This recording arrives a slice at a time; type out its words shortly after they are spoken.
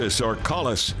Or call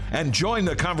us and join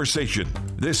the conversation.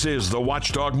 This is the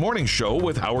Watchdog Morning Show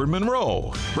with Howard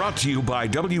Monroe, brought to you by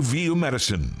WVU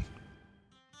Medicine.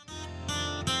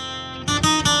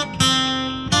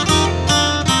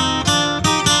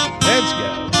 Let's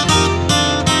go.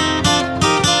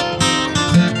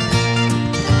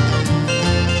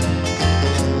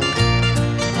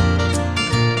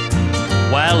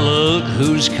 Well, look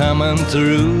who's coming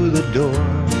through the door.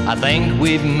 I think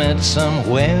we've met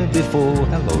somewhere before.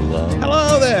 Hello, love.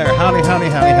 Hello there. Howdy, howdy,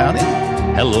 howdy, howdy.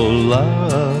 Hello,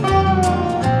 love.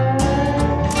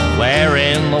 Where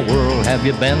in the world have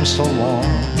you been so long?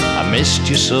 I missed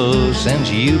you so since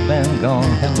you've been gone.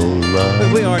 Hello, love.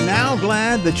 But we are now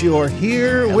glad that you are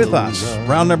here with us.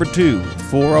 Round number 2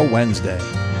 for a Wednesday.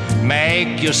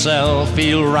 Make yourself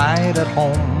feel right at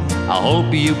home. I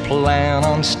hope you plan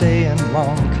on staying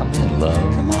long. Come in, love.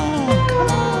 Come on,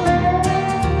 come on.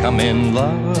 Come in,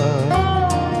 love.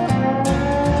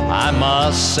 I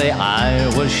must say I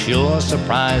was sure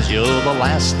surprised. You're the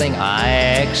last thing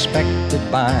I expected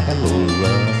by hello,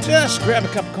 love. Just grab a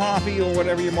cup of coffee or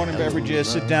whatever your morning beverage is.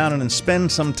 Sit down and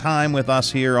spend some time with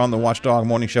us here on the Watchdog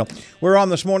Morning Show. We're on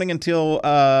this morning until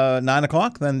 9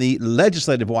 o'clock. Then the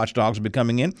legislative watchdogs will be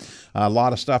coming in. A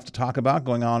lot of stuff to talk about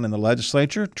going on in the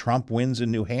legislature. Trump wins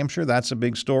in New Hampshire. That's a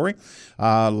big story.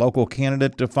 Local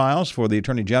candidate files for the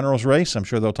Attorney General's race. I'm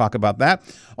sure they'll talk about that.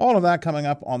 All of that coming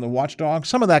up on the Watchdog.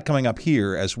 Some of that coming up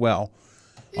here as well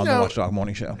on the Watchdog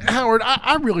Morning Show. Howard,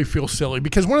 I really feel silly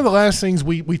because one of the last things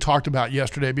we talked about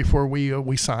yesterday before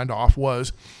we signed off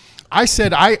was I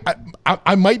said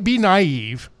I might be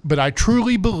naive, but I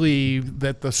truly believe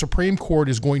that the Supreme Court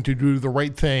is going to do the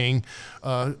right thing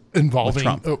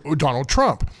involving Donald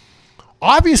Trump.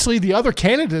 Obviously, the other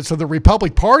candidates of the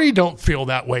Republican Party don't feel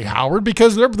that way, Howard,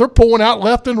 because they're pulling out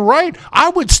left and right. I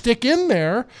would stick in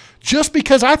there just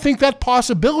because I think that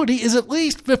possibility is at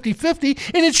least 50-50,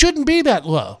 and it shouldn't be that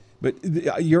low. But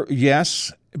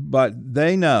yes, but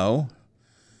they know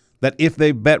that if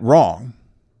they bet wrong,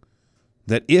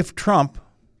 that if Trump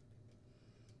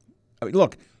 –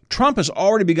 look, Trump has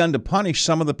already begun to punish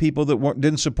some of the people that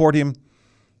didn't support him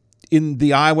in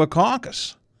the Iowa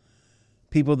caucus.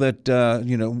 People that,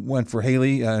 went for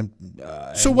Haley.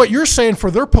 So what you're saying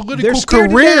for their political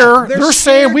career, they're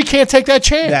saying we can't take that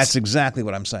chance. That's exactly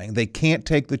what I'm saying. They can't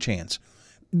take the chance.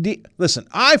 Listen,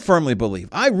 I firmly believe,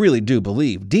 I really do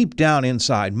believe, deep down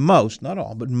inside, most, not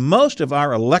all, but most of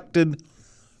our elected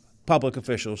public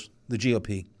officials, the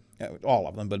GOP, all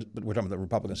of them, but we're talking about the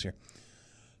Republicans here,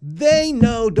 they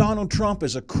know Donald Trump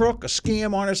is a crook, a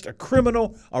scam artist, a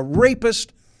criminal, a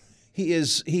rapist. He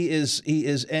is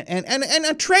and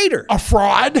a traitor. A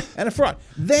fraud. And a fraud.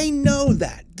 They know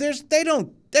that. They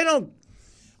don't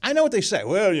I know what they say.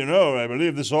 Well, I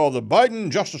believe this all the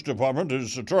Biden Justice Department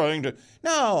is trying to.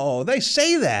 No, they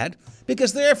say that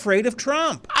because they're afraid of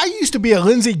Trump. I used to be a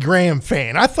Lindsey Graham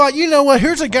fan. I thought, you know what,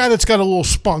 here's a guy that's got a little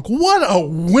spunk. What a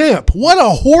wimp. What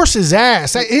a horse's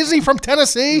ass. Is he from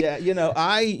Tennessee? Yeah,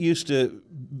 I used to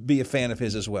be a fan of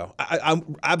his as well. I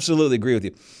absolutely agree with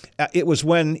you. It was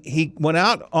when he went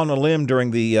out on a limb during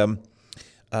the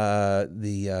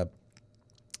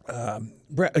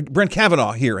Brett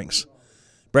Kavanaugh hearings.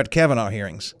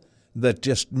 That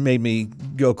just made me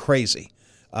go crazy.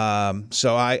 And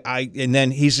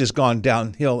then he's just gone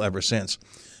downhill ever since.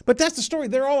 But that's the story.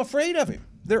 They're all afraid of him.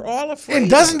 They're all afraid. And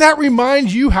doesn't that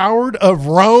remind you, Howard, of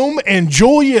Rome and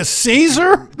Julius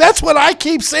Caesar? That's what I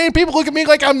keep saying. People look at me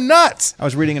like I'm nuts. I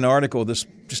was reading an article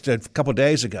just a couple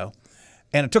days ago,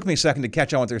 and it took me a second to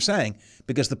catch on what they're saying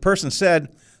because the person said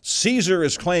Caesar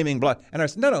is claiming blood. And I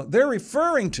said, no, they're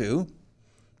referring to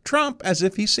Trump as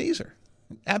if he's Caesar.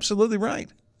 Absolutely right.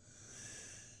 Do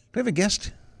we have a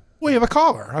guest? We have a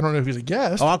caller. I don't know if he's a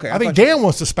guest. Oh, okay. I think Dan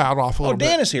wants to spout off a little bit.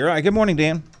 Dan is here. All right. Good morning,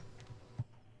 Dan.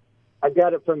 I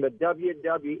got it from the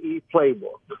WWE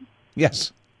playbook.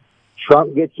 Yes.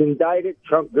 Trump gets indicted.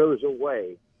 Trump goes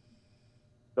away.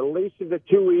 The least of the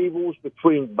two evils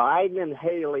between Biden and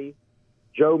Haley,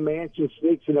 Joe Manchin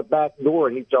sneaks in the back door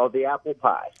and eats all the apple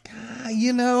pie.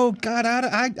 God,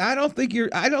 I don't think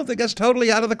that's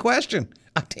totally out of the question.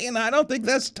 Dan, I don't think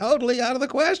that's totally out of the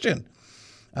question.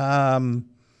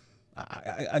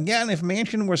 Again, if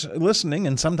Manchin was listening,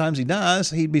 and sometimes he does,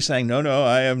 he'd be saying, no,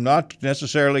 I am not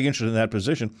necessarily interested in that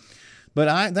position.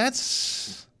 But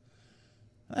that's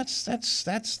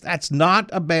not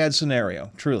a bad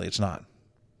scenario. Truly, it's not.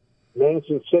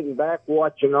 Manchin's sitting back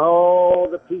watching all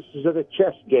the pieces of the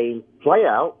chess game play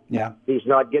out. Yeah. He's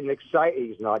not getting excited.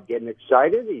 He's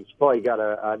probably got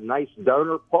a nice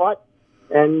donor pot.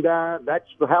 And that's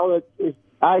how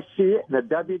I see it in the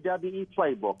WWE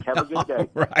playbook. Have a good day.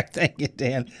 All right. Thank you,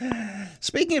 Dan.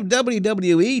 Speaking of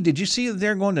WWE, did you see that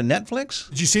they're going to Netflix?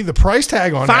 Did you see the price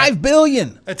tag on that? $5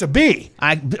 billion. That's a B.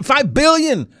 $5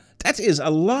 billion. That is a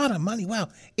lot of money. Wow.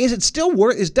 Is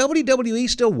WWE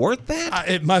still worth that?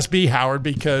 It must be, Howard,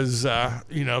 because,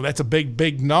 that's a big,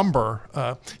 big number.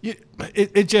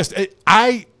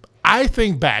 I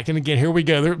think back, and again, here we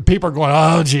go. People are going,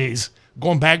 oh, geez,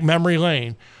 going back memory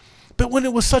lane. But when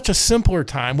it was such a simpler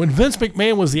time, when Vince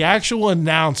McMahon was the actual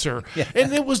announcer,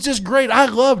 and it was just great. I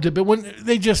loved it. But when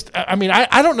they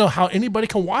I don't know how anybody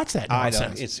can watch that nonsense. I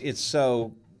don't. It's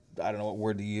so, I don't know what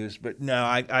word to use, but no,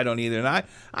 I don't either. And I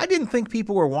didn't think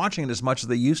people were watching it as much as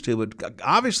they used to, but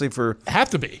obviously for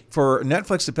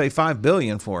Netflix to pay $5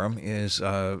 billion for them is,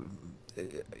 and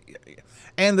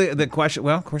the question,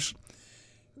 well, of course,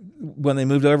 when they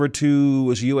moved over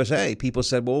to USA, people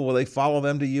said, well, will they follow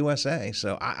them to USA?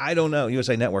 So I don't know,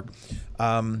 USA Network.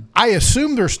 I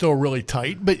assume they're still really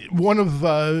tight, but one of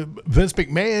Vince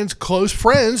McMahon's close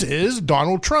friends is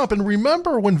Donald Trump. And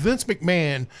remember when Vince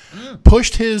McMahon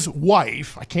pushed his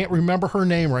wife, I can't remember her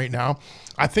name right now,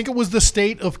 I think it was the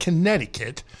state of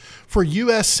Connecticut, for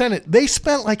U.S. Senate. They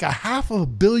spent like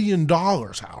 $500 million,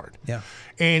 Howard. Yeah.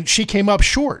 And she came up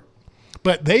short.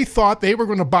 But they thought they were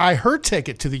going to buy her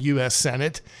ticket to the U.S.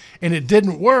 Senate, and it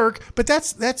didn't work. But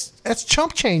that's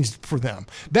chump change for them.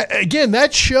 That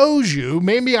shows you,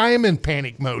 maybe I am in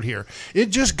panic mode here.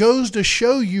 It just goes to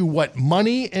show you what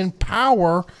money and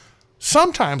power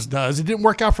sometimes does. It didn't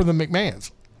work out for the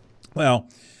McMahons. Well,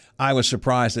 I was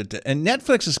surprised and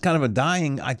Netflix is kind of a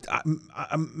dying.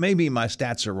 Maybe my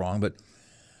stats are wrong, but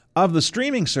of the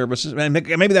streaming services, and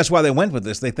maybe that's why they went with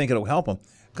this. They think it'll help them.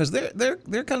 Because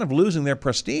they're kind of losing their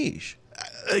prestige.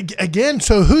 Again,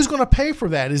 so who's going to pay for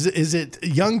that? Is it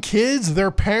young kids?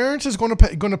 Their parents is going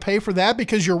to pay for that?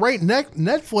 Because you're right,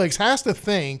 Netflix has to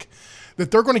think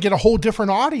that they're going to get a whole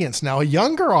different audience now, a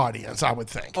younger audience, I would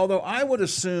think. Although I would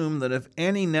assume that if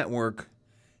any network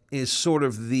is sort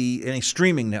of any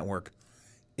streaming network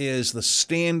is the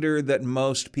standard that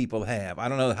most people have. I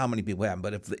don't know how many people have,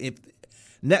 but if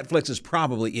Netflix is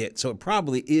probably it. So it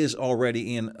probably is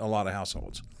already in a lot of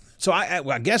households. So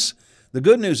I guess the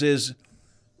good news is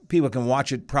people can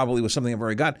watch it probably with something they've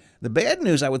already got. The bad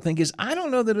news, I would think, is I don't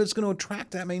know that it's going to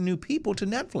attract that many new people to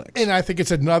Netflix. And I think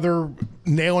it's another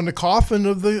nail in the coffin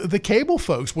of the cable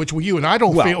folks, which you and I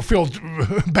don't feel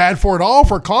bad for at all.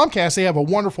 For Comcast, they have a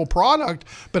wonderful product,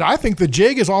 but I think the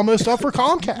jig is almost up for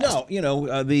Comcast.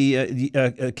 No,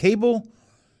 the cable,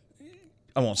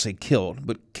 I won't say killed,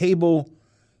 but cable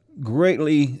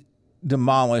greatly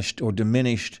demolished or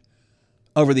diminished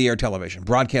over-the-air television,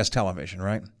 broadcast television,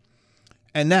 right?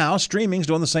 And now streaming's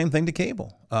doing the same thing to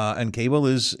cable. And cable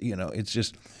is, it's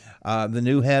just the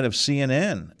new head of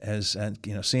CNN,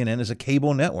 CNN is a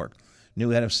cable network. New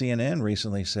head of CNN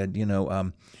recently said,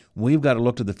 we've got to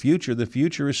look to the future. The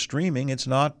future is streaming. It's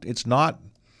not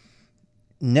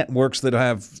networks that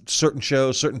have certain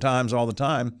shows, certain times, all the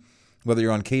time. Whether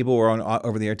you're on cable or on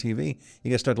over-the-air TV,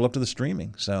 you got to start to look to the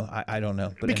streaming. So I don't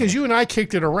know. But because you and I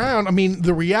kicked it around. I mean,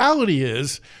 the reality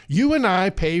is you and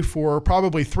I pay for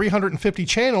probably 350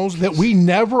 channels that we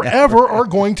never, ever are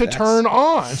going to turn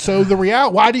on. So the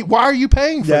reality, why are you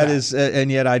paying for that? That is,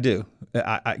 and yet I do.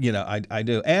 I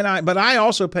do. But I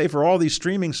also pay for all these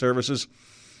streaming services,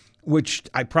 which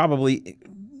I probably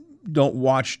don't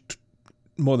watch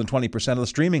more than 20% of the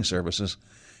streaming services.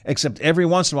 Except every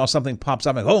once in a while something pops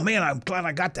up and oh man, I'm glad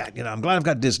I got that. I'm glad I've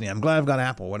got Disney. I'm glad I've got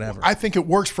Apple, whatever. I think it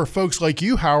works for folks like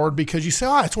you, Howard, because you say,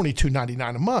 it's only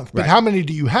 $2.99 a month. But right. How many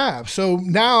do you have? So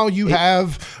now you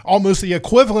have almost the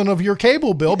equivalent of your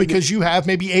cable bill because you have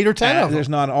maybe 8 or 10 of them. There's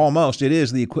not almost. It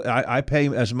is I pay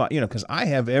as much, because I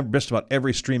have just about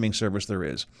every streaming service there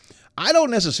is. I don't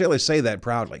necessarily say that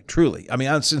proudly, truly. I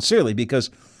mean, sincerely,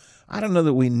 because I don't know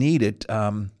that we need it.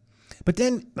 But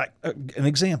then, like an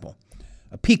example.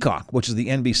 Peacock, which is the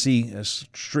NBC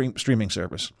streaming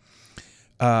service,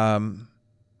 it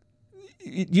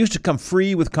used to come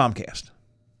free with Comcast.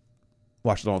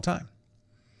 Watched it all the time.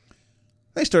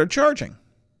 They started charging.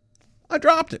 I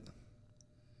dropped it.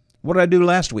 What did I do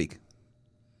last week?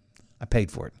 I paid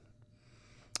for it.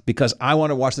 Because I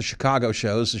want to watch the Chicago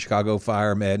shows, the Chicago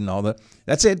Fire Med and all that.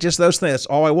 That's it, just those things. That's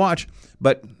all I watch.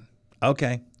 But,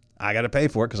 okay. I got to pay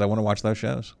for it because I want to watch those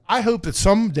shows. I hope that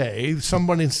someday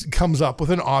someone comes up with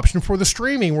an option for the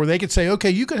streaming where they could say, okay,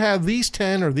 you could have these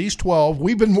 10 or these 12.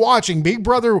 We've been watching. Big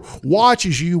Brother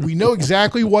watches you. We know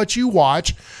exactly what you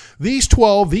watch. These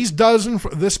 12, these dozen,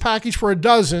 this package for a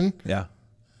dozen. Yeah.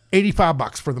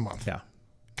 $85 for the month. Yeah.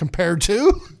 compared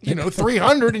to,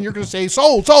 300, and you're going to say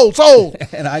sold, sold, sold.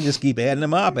 And I just keep adding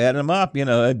them up.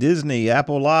 Disney,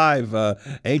 Apple Live,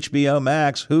 HBO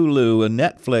Max, Hulu, and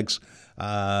Netflix.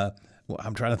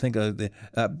 I'm trying to think of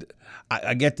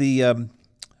I get the.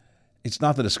 It's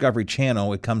not the Discovery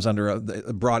Channel. It comes under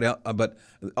but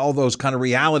all those kind of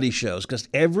reality shows. Because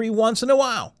every once in a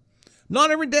while, not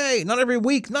every day, not every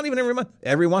week, not even every month,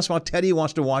 every once in a while, Teddy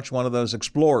wants to watch one of those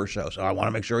Explorer shows. So I want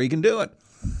to make sure he can do it.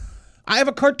 I have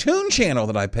a cartoon channel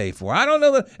that I pay for. I don't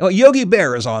know that Yogi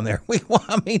Bear is on there. I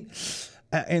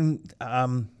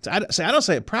don't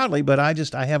say it proudly, but I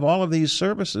have all of these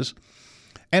services,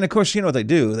 and of course, you know what they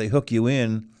do? They hook you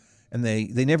in. And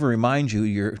they never remind you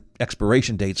your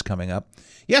expiration date's coming up.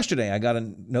 Yesterday, I got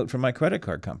a note from my credit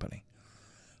card company.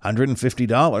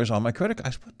 $150 on my credit card. I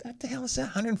said, what the hell is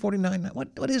that? $149?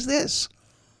 What is this?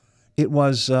 It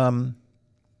was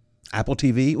Apple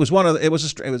TV. It was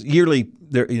yearly.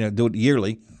 Do it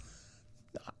yearly.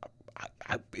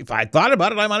 If I thought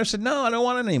about it, I might have said no. I don't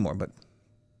want it anymore. But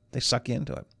they suck you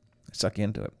into it.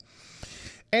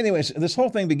 Anyways, this whole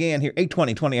thing began here,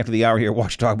 8:20 after the hour here,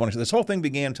 Watchdog Morning. This whole thing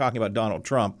began talking about Donald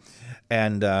Trump,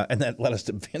 and that led us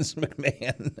to Vince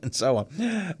McMahon and so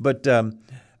on. But the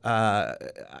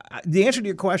answer to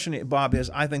your question, Bob, is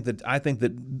I think that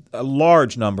a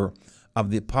large number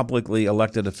of the publicly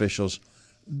elected officials,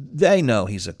 they know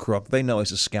he's a crook, they know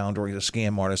he's a scoundrel, he's a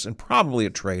scam artist, and probably a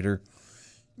traitor.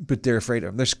 But they're afraid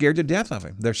of him. They're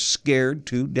scared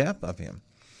to death of him.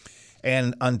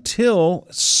 And until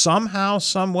somehow,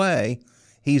 some way,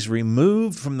 he's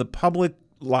removed from the public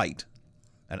light,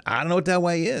 and I don't know what that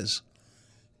way is,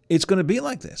 it's going to be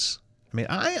like this. I mean,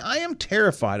 I am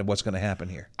terrified of what's going to happen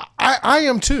here. I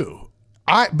am too.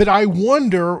 But I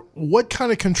wonder what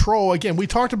kind of control. Again, we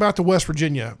talked about the West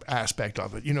Virginia aspect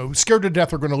of it. Scared to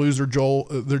death they're going to lose their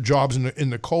jobs in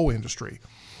the coal industry.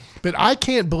 But I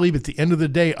can't believe at the end of the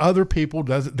day, other people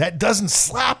that doesn't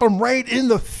slap them right in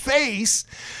the face.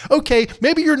 Okay,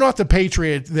 maybe you're not the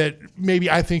patriot that maybe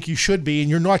I think you should be, and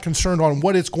you're not concerned on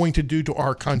what it's going to do to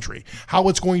our country, how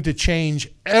it's going to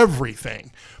change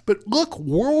everything. But look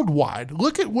worldwide.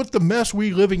 Look at what the mess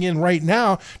we're living in right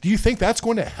now. Do you think that's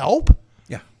going to help?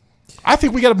 Yeah. I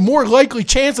think we got a more likely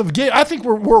chance of I think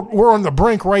we're on the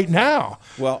brink right now.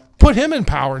 Well, put him in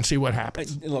power and see what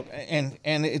happens. Look, and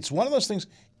it's one of those things.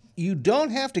 You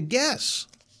don't have to guess.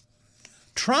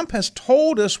 Trump has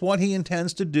told us what he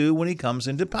intends to do when he comes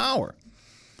into power.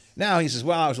 Now he says,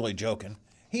 well, I was really joking.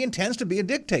 He intends to be a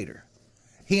dictator.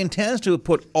 He intends to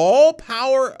put all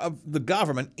power of the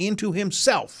government into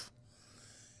himself,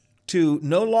 to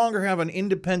no longer have an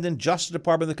independent Justice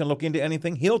Department that can look into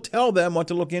anything. He'll tell them what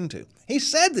to look into. He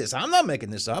said this. I'm not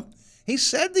making this up. He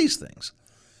said these things.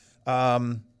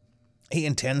 He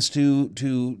intends to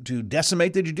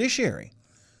decimate the judiciary.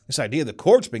 This idea of the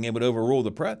courts being able to overrule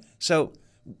the press. So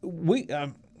but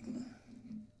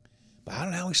I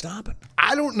don't know how we stop it.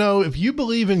 I don't know if you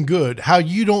believe in good, how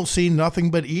you don't see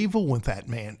nothing but evil with that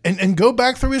man. And go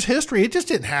back through his history. It just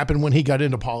didn't happen when he got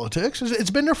into politics. It's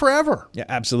been there forever. Yeah,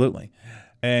 absolutely.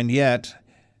 And yet,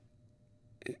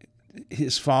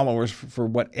 his followers, for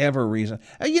whatever reason,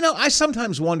 I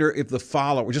sometimes wonder if the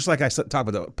followers, just like I talk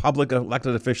about the public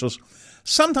elected officials,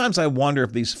 sometimes I wonder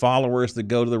if these followers that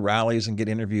go to the rallies and get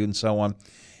interviewed and so on,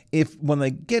 if when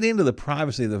they get into the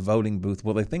privacy of the voting booth,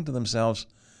 will they think to themselves,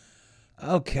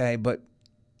 okay, but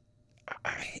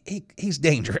he's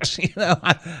dangerous.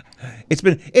 It's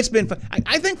been fun.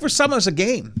 I think for some it's a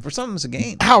game.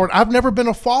 Howard, I've never been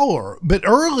a follower, but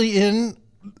early in,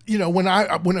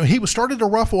 when he was started to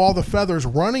ruffle all the feathers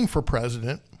running for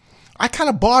president, I kind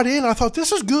of bought in. I thought,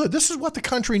 this is good. This is what the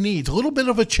country needs, a little bit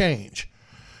of a change.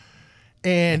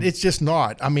 And it's just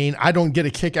not. I mean, I don't get a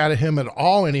kick out of him at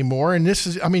all anymore. And this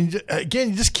is, again,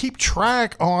 you just keep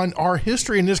track on our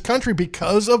history in this country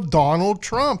because of Donald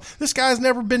Trump. This guy's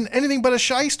never been anything but a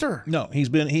shyster. No,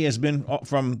 he has been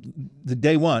from the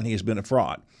day one, he has been a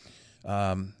fraud.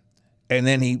 And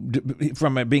then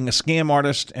from being a scam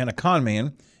artist and a con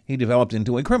man, he developed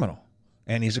into a criminal.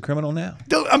 And he's a criminal now.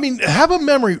 Have a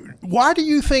memory. Why do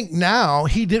you think now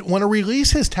he didn't want to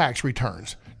release his tax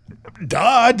returns?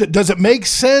 Does it make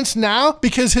sense now?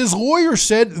 Because his lawyer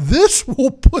said this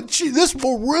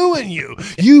will ruin you.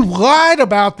 You lied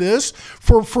about this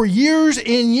for years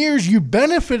and years. You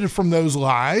benefited from those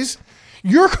lies.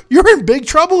 You're in big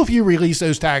trouble if you release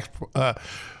those tax.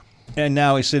 And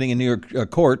now he's sitting in New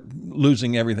York court,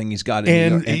 losing everything he's got in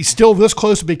New York. And he's still this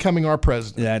close to becoming our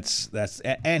president.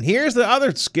 And here's the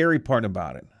other scary part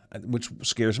about it, which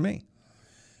scares me.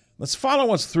 Let's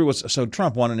follow us through. So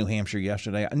Trump won in New Hampshire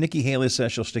yesterday. Nikki Haley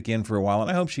says she'll stick in for a while, and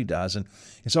I hope she does. And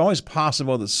it's always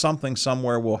possible that something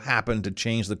somewhere will happen to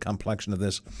change the complexion of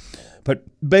this. But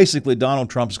basically,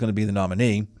 Donald Trump is going to be the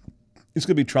nominee. It's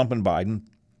going to be Trump and Biden.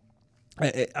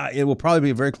 It will probably be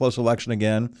a very close election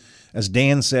again. As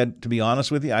Dan said, to be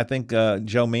honest with you, I think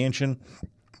Joe Manchin,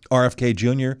 RFK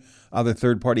Jr., other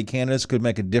third-party candidates could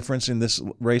make a difference in this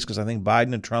race because I think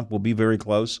Biden and Trump will be very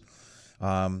close.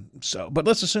 But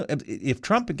let's assume if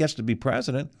Trump gets to be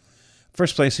president,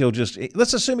 first place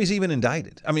let's assume he's even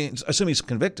indicted. I mean, assume he's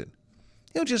convicted.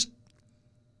 He'll just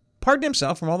pardon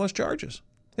himself from all those charges.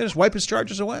 He'll just wipe his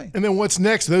charges away. And then what's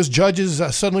next? Those judges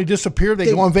suddenly disappear. They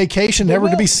go on vacation, never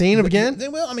to be seen again. They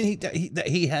will. I mean,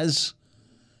 he has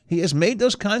made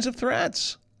those kinds of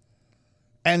threats,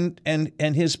 and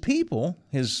his people,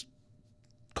 his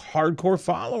hardcore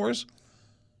followers,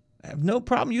 have no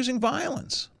problem using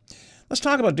violence. Let's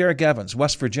talk about Derek Evans,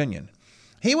 West Virginian.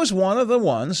 He was one of the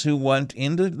ones who went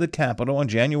into the Capitol on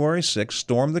January 6th,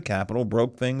 stormed the Capitol,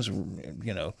 broke things,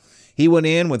 He went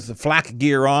in with the flak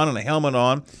gear on and a helmet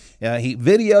on. He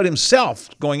videoed himself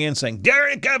going in saying,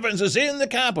 Derek Evans is in the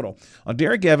Capitol.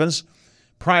 Derek Evans,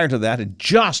 prior to that, had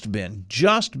just been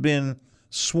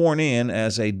sworn in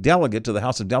as a delegate to the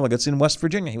House of Delegates in West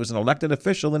Virginia. He was an elected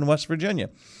official in West Virginia.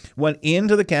 Went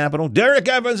into the Capitol. Derek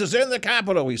Evans is in the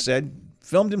Capitol, he said.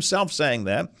 Filmed himself saying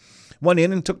that. Went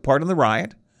in and took part in the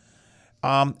riot.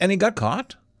 And he got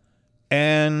caught.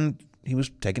 And he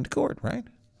was taken to court, right?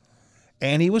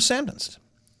 And he was sentenced.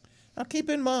 Now, keep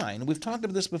in mind, we've talked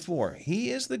about this before.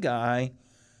 He is the guy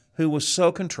who was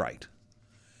so contrite.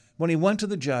 When he went to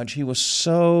the judge, he was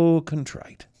so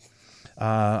contrite.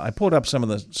 I pulled up some of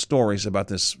the stories about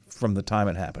this from the time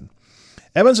it happened.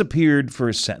 Evans appeared for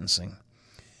his sentencing,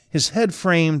 his head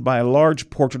framed by a large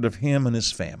portrait of him and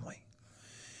his family.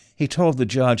 He told the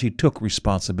judge he took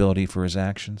responsibility for his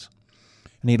actions,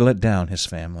 and he let down his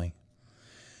family.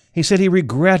 He said he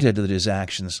regretted that his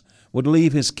actions would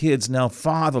leave his kids now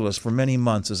fatherless for many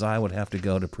months as I would have to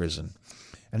go to prison.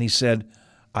 And he said,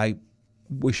 I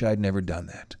wish I'd never done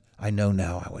that. I know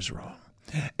now I was wrong.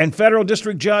 And Federal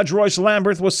District Judge Royce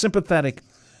Lamberth was sympathetic.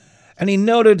 And he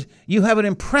noted, you have an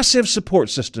impressive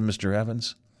support system, Mr.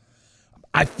 Evans.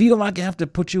 I feel like I have to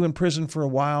put you in prison for a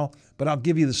while, but I'll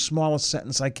give you the smallest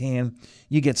sentence I can.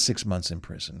 You get 6 months in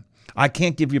prison. I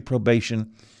can't give you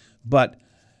probation, but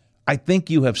I think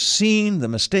you have seen the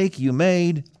mistake you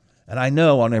made, and I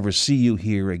know I'll never see you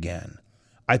here again.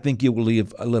 I think you will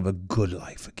live a good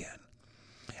life again.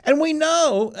 And we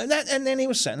know, and then he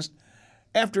was sentenced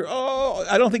after,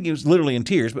 I don't think he was literally in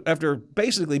tears, but after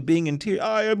basically being in tears,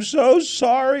 I am so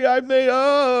sorry I made,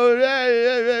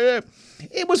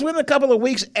 It was within a couple of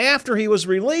weeks after he was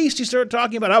released, he started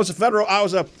talking about, I was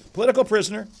a political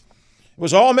prisoner. It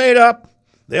was all made up.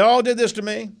 They all did this to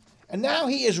me. And now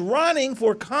he is running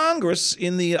for Congress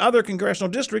in the other congressional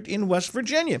district in West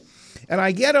Virginia. And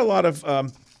I get a lot of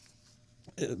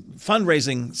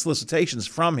fundraising solicitations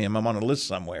from him. I'm on a list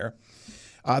somewhere.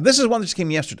 This is one that just came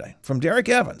yesterday from Derek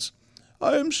Evans.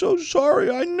 I am so sorry.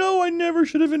 I know I never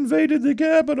should have invaded the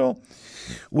Capitol.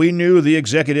 We knew the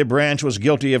executive branch was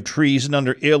guilty of treason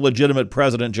under illegitimate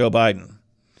President Joe Biden.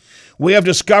 We have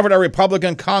discovered our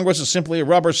Republican Congress is simply a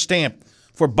rubber stamp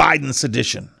for Biden's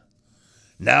sedition.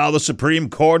 Now the Supreme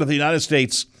Court of the United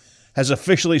States has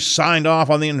officially signed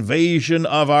off on the invasion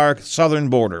of our southern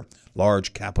border.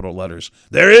 Large capital letters.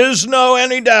 There is no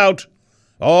any doubt.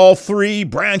 All three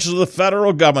branches of the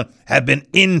federal government have been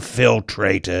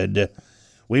infiltrated.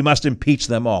 We must impeach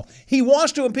them all. He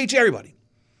wants to impeach everybody.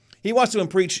 He wants to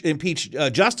impeach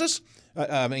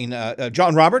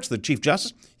John Roberts, the Chief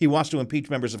Justice. He wants to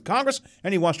impeach members of Congress,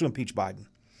 and he wants to impeach Biden.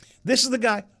 This is the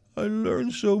guy. I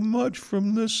learned so much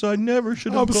from this. I never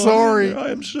should have. I'm sorry. I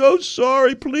am so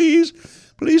sorry. Please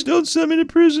don't send me to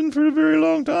prison for a very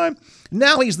long time.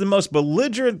 Now he's the most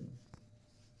belligerent.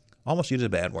 Almost used a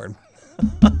bad word.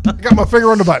 I got my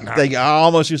finger on the button. I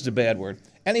almost used a bad word.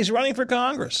 And he's running for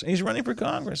Congress.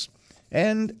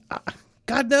 And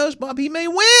God knows, Bob, he may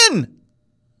win.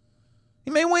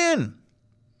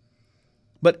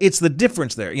 But it's the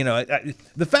difference there.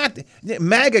 The fact that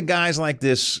MAGA guys like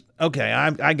this, okay,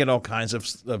 I get all kinds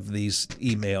of these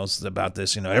emails about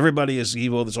this. Everybody is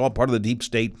evil. It's all part of the deep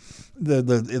state.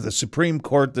 The Supreme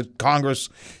Court, the Congress,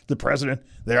 the president,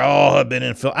 they all have been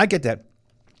infiltrated. I get that.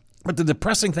 But the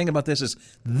depressing thing about this is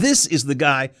the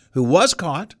guy who was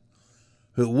caught,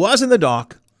 who was in the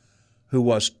dock,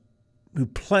 who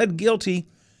pled guilty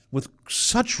with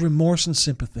such remorse and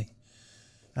sympathy.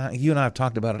 You and I have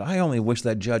talked about it. I only wish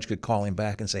that judge could call him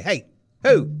back and say, hey,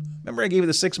 remember I gave you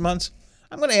the 6 months?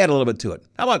 I'm going to add a little bit to it.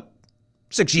 How about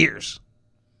 6 years?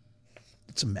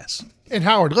 It's a mess. And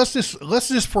Howard, let's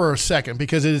just for a second,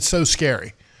 because it is so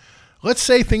scary. Let's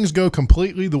say things go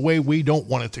completely the way we don't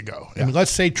want it to go. And let's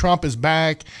say Trump is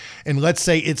back, and let's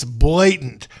say it's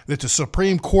blatant that the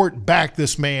Supreme Court backed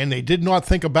this man. They did not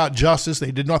think about justice.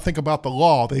 They did not think about the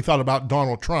law. They thought about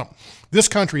Donald Trump. This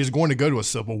country is going to go to a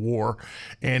civil war,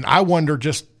 and I wonder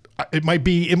it might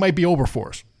be over for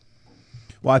us.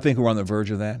 Well, I think we're on the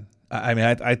verge of that.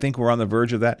 I think we're on the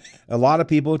verge of that. A lot of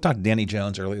people talked to Danny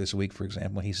Jones earlier this week, for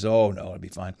example. He says, "Oh no, it'll be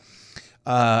fine."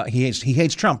 He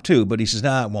hates Trump too, but he says,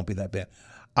 "Nah, it won't be that bad."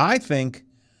 I think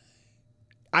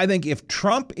if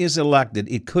Trump is elected,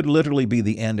 it could literally be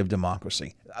the end of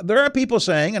democracy. There are people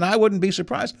saying, and I wouldn't be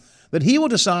surprised, that he will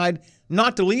decide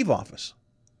not to leave office.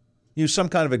 Use some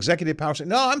kind of executive power. Say,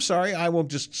 "No, I'm sorry, I will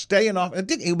just stay in office."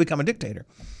 He'll become a dictator.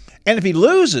 And if he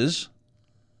loses,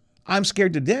 I'm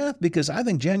scared to death, because I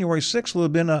think January 6th will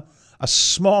have been a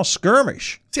small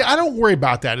skirmish. See, I don't worry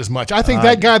about that as much. I think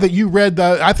that guy that you read,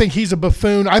 I think he's a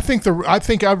buffoon. I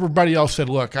think everybody else said,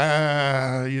 "Look,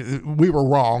 we were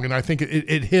wrong," and I think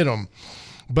it hit him.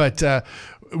 But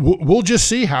we'll just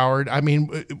see, Howard. I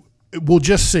mean, we'll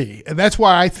just see. And that's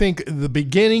why I think the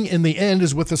beginning and the end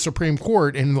is with the Supreme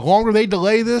Court. And the longer they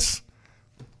delay this,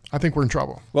 I think we're in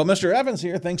trouble. Well, Mr. Evans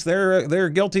here thinks they're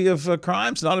guilty of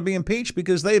crimes and ought to be impeached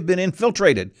because they've been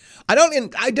infiltrated. I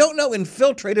don't know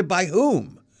infiltrated by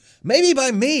whom. Maybe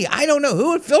by me. I don't know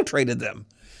who infiltrated them.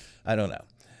 I don't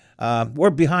know. We're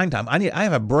behind time. I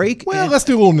have a break. Well, let's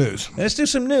do a little news. Let's do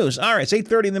some news. All right, it's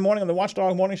 8:30 in the morning on the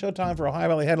Watchdog Morning Show. Time for Ohio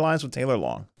Valley Headlines with Taylor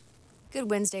Long. Good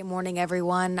Wednesday morning,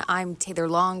 everyone. I'm Taylor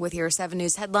Long with your 7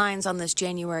 News headlines on this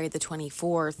January the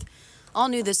 24th. All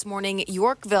new this morning,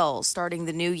 Yorkville starting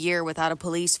the new year without a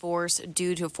police force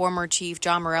due to former Chief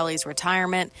John Morelli's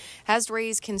retirement has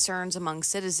raised concerns among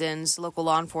citizens. Local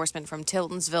law enforcement from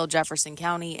Tiltonsville, Jefferson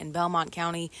County, and Belmont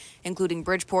County, including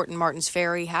Bridgeport and Martins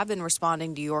Ferry, have been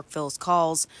responding to Yorkville's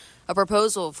calls. A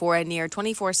proposal for a near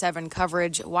 24/7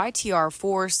 coverage YTR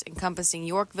force encompassing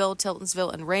Yorkville,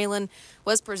 Tiltonsville, and Raylan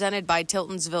was presented by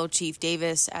Tiltonsville Chief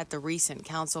Davis at the recent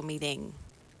council meeting.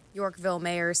 Yorkville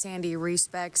Mayor Sandy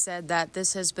Reesbeck said that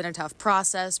this has been a tough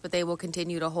process, but they will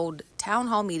continue to hold town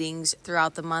hall meetings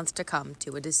throughout the month to come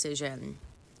to a decision.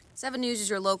 7 News is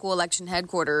your local election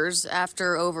headquarters.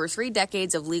 After over 3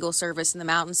 decades of legal service in the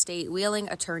Mountain State, Wheeling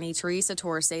attorney Teresa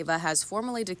Torreseva has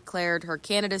formally declared her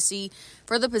candidacy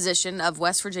for the position of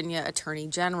West Virginia Attorney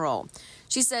General.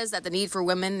 She says that the need for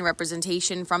women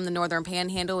representation from the Northern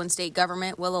Panhandle and state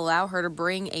government will allow her to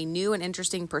bring a new and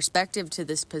interesting perspective to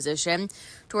this position.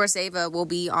 Torreseva will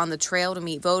be on the trail to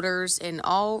meet voters in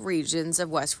all regions of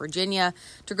West Virginia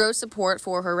to grow support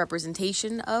for her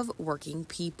representation of working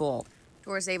people.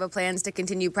 Torreseva plans to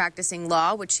continue practicing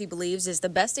law, which she believes is the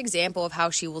best example of how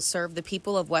she will serve the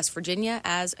people of West Virginia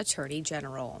as Attorney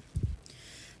General.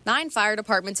 9 fire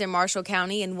departments in Marshall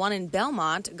County and 1 in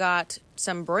Belmont got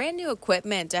some brand new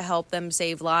equipment to help them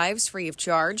save lives free of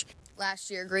charge. Last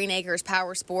year, Green Acres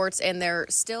Power Sports and their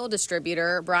still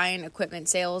distributor, Bryan Equipment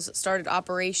Sales, started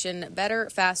Operation Better,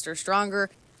 Faster,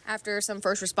 Stronger after some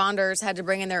first responders had to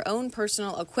bring in their own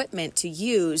personal equipment to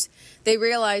use. They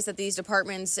realized that these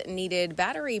departments needed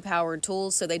battery-powered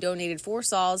tools, so they donated 4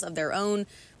 saws of their own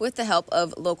with the help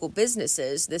of local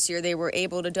businesses. This year, they were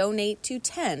able to donate to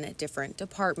 10 different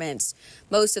departments.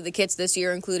 Most of the kits this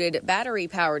year included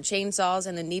battery-powered chainsaws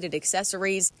and the needed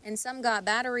accessories, and some got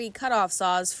battery cutoff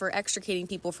saws for extricating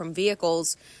people from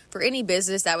vehicles. For any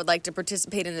business that would like to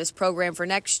participate in this program for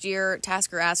next year,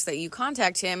 Tasker asks that you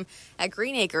contact him at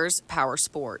Green Acres Power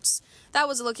Sports. That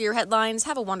was a look at your headlines.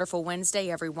 Have a wonderful Wednesday,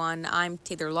 everyone. I'm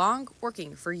Taylor Long,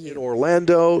 working for you. In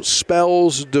Orlando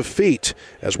spells defeat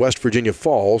as West Virginia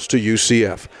falls to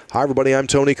UCF. Hi, everybody. I'm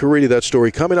Tony Caridi. That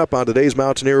story coming up on today's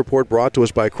Mountaineer Report, brought to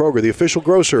us by Kroger, the official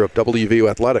grocer of WVU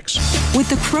Athletics. With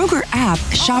the Kroger app,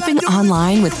 shopping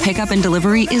online with pickup and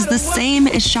delivery is the same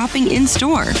as shopping in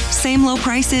store. Same low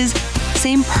prices,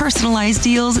 same personalized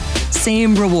deals,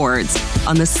 same rewards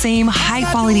on the same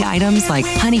high-quality items like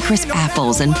Honeycrisp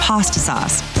apples and pasta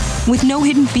sauce, with no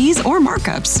hidden fees or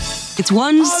markups. It's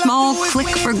one small click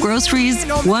for groceries,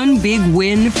 one big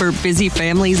win for busy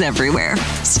families everywhere.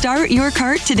 Start your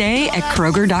cart today at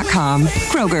Kroger.com.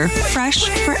 Kroger, fresh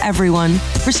for everyone.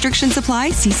 Restrictions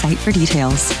apply. See site for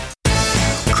details.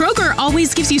 Kroger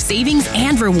always gives you savings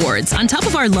and rewards on top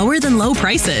of our lower-than-low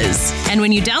prices. And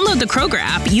when you download the Kroger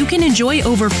app, you can enjoy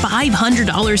over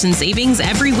 $500 in savings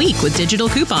every week with digital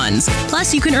coupons.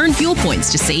 Plus, you can earn fuel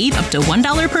points to save up to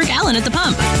 $1 per gallon at the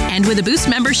pump. And with a Boost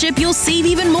membership, you'll save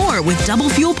even more with double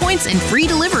fuel points and free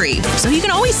delivery. So you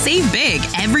can always save big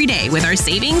every day with our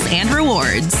savings and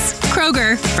rewards.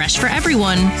 Kroger, fresh for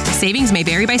everyone. Savings may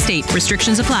vary by state.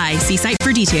 Restrictions apply. See site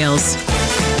for details.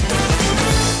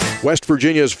 West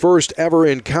Virginia's first ever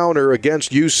encounter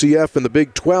against UCF in the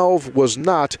Big 12 was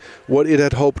not what it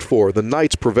had hoped for. The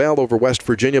Knights prevailed over West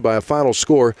Virginia by a final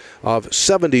score of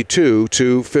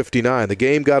 72-59. The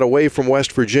game got away from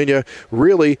West Virginia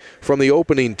really from the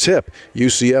opening tip.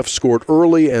 UCF scored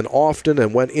early and often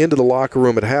and went into the locker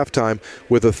room at halftime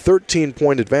with a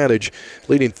 13-point advantage,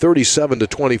 leading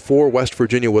 37-24. West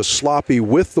Virginia was sloppy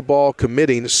with the ball,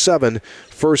 committing 7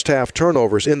 first-half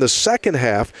turnovers. In the second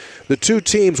half, the two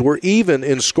teams were even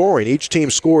in scoring. Each team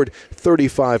scored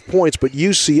 35 points, but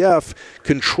UCF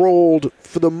controlled,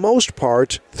 for the most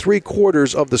part,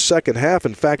 3/4 of the second half.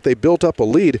 In fact, they built up a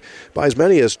lead by as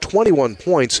many as 21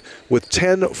 points with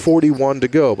 10:41 to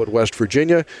go. But West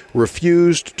Virginia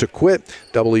refused to quit.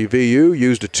 WVU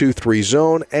used a 2-3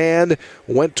 zone and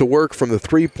went to work from the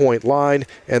three-point line,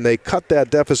 and they cut that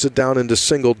deficit down into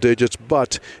single digits,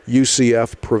 but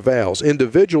UCF prevails.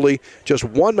 Individually, just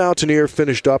one Mountaineer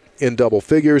finished up in double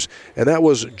figures, and that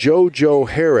was JoJo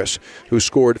Harris, who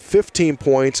scored 15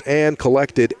 points and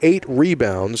collected 8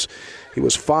 rebounds. He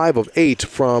was 5 of 8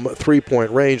 from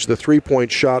three-point range. The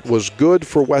three-point shot was good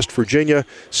for West Virginia,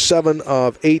 7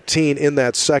 of 18 in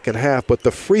that second half, but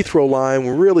the free throw line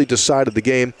really decided the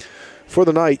game. For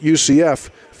the night,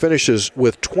 UCF finishes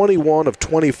with 21 of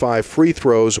 25 free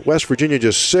throws. West Virginia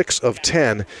just 6 of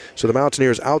 10. So the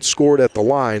Mountaineers outscored at the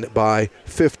line by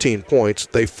 15 points.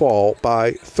 They fall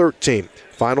by 13.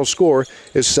 Final score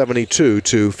is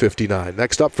 72-59.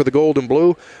 Next up for the Gold and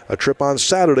Blue, a trip on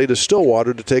Saturday to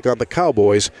Stillwater to take on the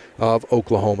Cowboys of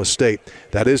Oklahoma State.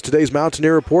 That is today's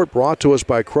Mountaineer Report, brought to us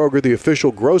by Kroger, the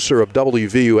official grocer of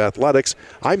WVU Athletics.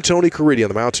 I'm Tony Caridi on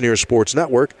the Mountaineer Sports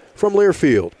Network from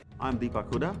Learfield. I'm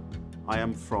Deepak Huda. I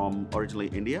am from originally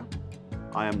India.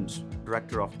 I am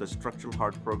director of the Structural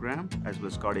Heart Program as well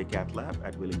as Cardiac Cath Lab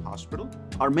at Wheeling Hospital.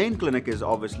 Our main clinic is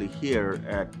obviously here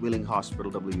at Wheeling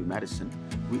Hospital, WVU Medicine.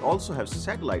 We also have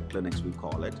satellite clinics, we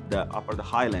call it, the Upper the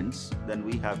Highlands. Then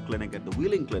we have clinic at the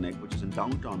Wheeling Clinic, which is in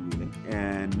downtown Wheeling,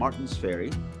 and Martins Ferry.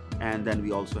 And then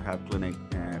we also have clinic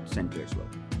at St. Clairsville.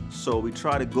 So we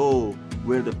try to go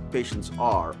where the patients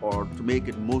are or to make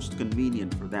it most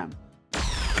convenient for them.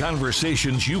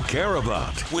 Conversations you care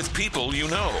about with people you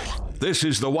know. This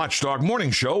is the Watchdog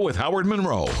Morning Show with Howard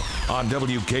Monroe on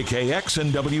WKKX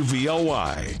and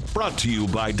WVLY. Brought to you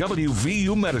by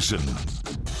WVU Medicine.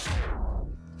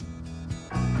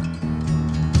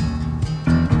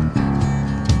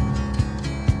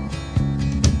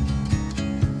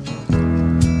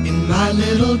 In my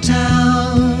little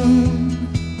town,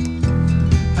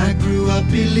 I grew up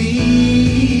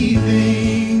believing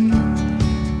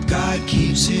God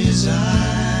keeps his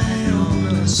eye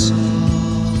on us all.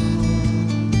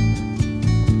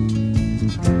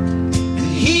 And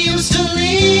he used to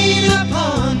lean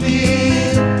upon me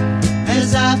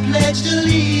as I pledged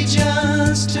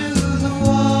allegiance to the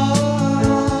wall.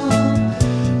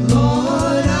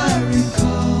 Lord, I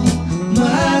recall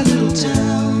my little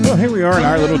town. Well, here we are in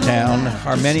our little town,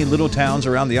 our many little towns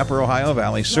around the Upper Ohio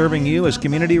Valley, serving you as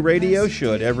community radio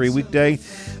should every weekday.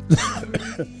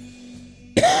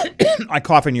 I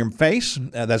cough in your face.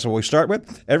 That's what we start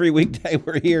with. Every weekday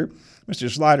we're here, Mr.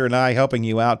 Slider and I, helping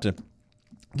you out to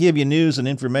give you news and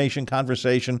information,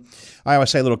 conversation. I always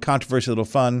say a little controversy, a little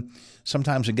fun.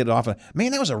 Sometimes we get it off.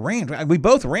 Man, that was a rant. We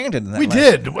both ranted in that. We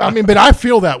did. I mean, but I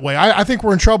feel that way. I think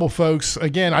we're in trouble, folks.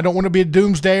 Again, I don't want to be a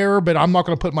doomsdayer, but I'm not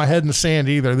going to put my head in the sand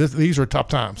either. These are tough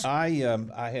times. I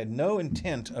had no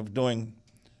intent of doing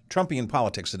Trumpian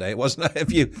politics today. It wasn't.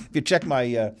 If you check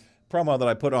my promo that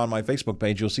I put on my Facebook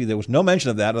page, you'll see there was no mention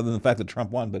of that other than the fact that Trump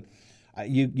won. But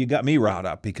you got me riled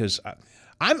up because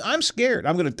I'm scared.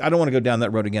 I don't want to go down that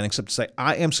road again, except to say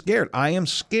I am scared. I am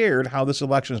scared how this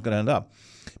election is going to end up,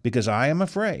 because I am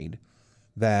afraid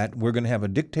that we're going to have a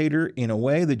dictator in a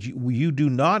way that you do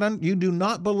not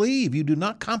believe, you do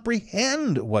not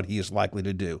comprehend what he is likely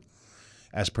to do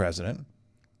as president.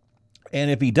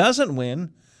 And if he doesn't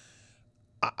win,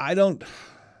 I know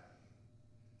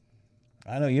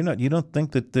you don't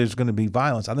think that there's going to be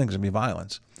violence. I think there's going to be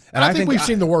violence. And I think we've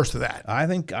seen the worst of that. I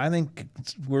think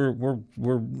we're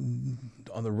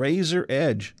on the razor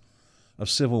edge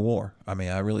civil war. I mean,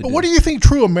 I really do. But what do you think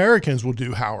true Americans will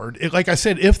do, Howard? Like I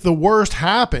said, if the worst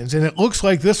happens and it looks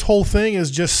like this whole thing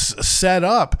is just set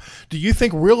up, do you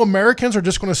think real Americans are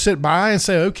just going to sit by and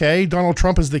say, okay, Donald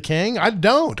Trump is the king? I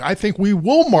don't. I think we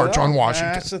will march on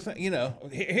Washington. That's the thing.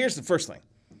 Here's the first thing.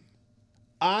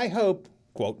 I hope,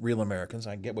 quote, real Americans,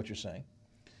 I get what you're saying.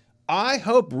 I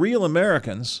hope real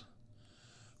Americans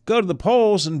go to the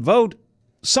polls and vote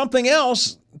something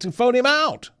else to vote him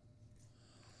out.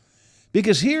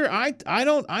 Because here, I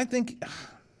think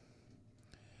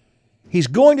he's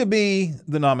going to be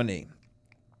the nominee.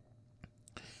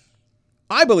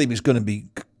 I believe he's going to be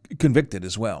convicted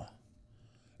as well.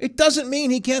 It doesn't mean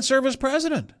he can't serve as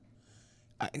president.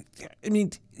 I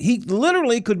mean, he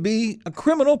literally could be a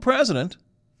criminal president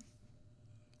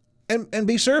and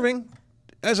be serving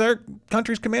as our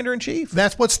country's commander-in-chief.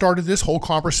 That's what started this whole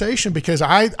conversation, because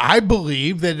I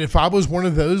believe that if I was one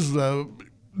of those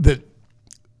that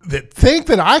think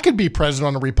that I could be president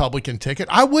on a Republican ticket,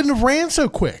 I wouldn't have ran so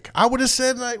quick. I would have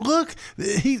said, like, look,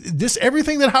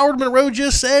 everything that Howard Monroe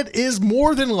just said is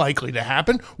more than likely to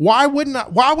happen. Why would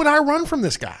I run from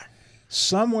this guy?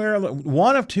 Somewhere,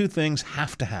 one of two things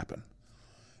have to happen.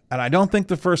 And I don't think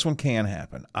the first one can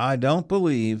happen. I don't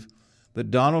believe that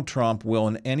Donald Trump will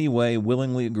in any way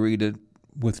willingly agree to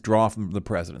withdraw from the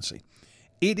presidency.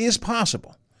 It is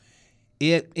possible.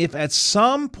 If at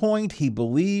some point he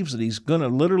believes that he's going to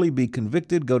literally be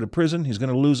convicted, go to prison, he's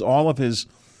going to lose all of his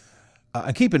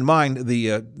and keep in mind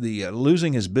the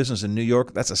losing his business in New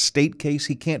York, that's a state case.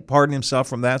 He can't pardon himself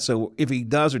from that. So if he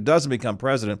does or doesn't become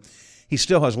president, he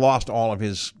still has lost all of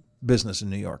his business in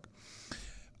New York.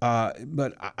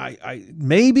 But I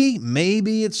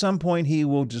maybe at some point he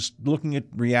will, just looking at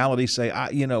reality, say,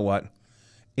 you know what,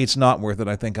 it's not worth it.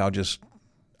 I think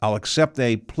I'll accept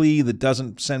a plea that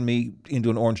doesn't send me into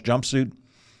an orange jumpsuit,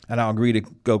 and I'll agree to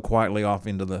go quietly off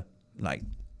into the night.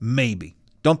 Maybe.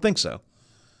 Don't think so,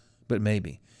 but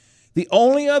maybe. The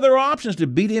only other option is to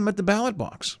beat him at the ballot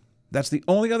box. That's the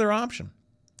only other option,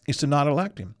 is to not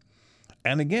elect him.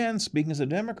 And again, speaking as a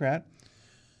Democrat,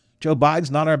 Joe Biden's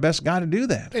not our best guy to do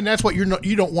that. And that's what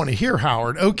you don't want to hear,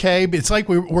 Howard. Okay, but it's like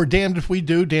we're damned if we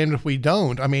do, damned if we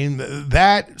don't. I mean,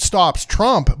 that stops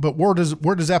Trump, but where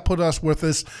does that put us with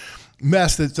this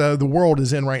mess that the world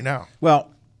is in right now?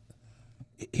 Well,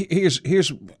 it's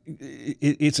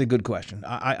a good question.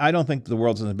 I don't think the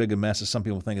world's in as big a mess as some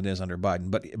people think it is under Biden,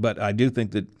 but I do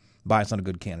think that Biden's not a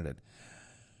good candidate.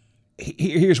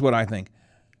 Here's what I think.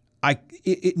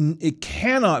 It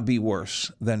cannot be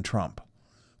worse than Trump.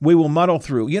 We will muddle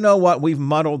through. You know what? We've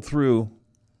muddled through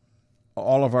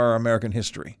all of our American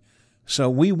history. So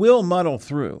we will muddle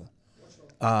through,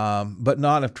 but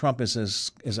not if Trump is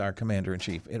our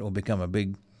commander-in-chief. It will become a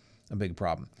big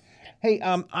problem. Hey,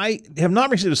 I have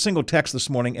not received a single text this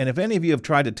morning, and if any of you have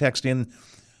tried to text in,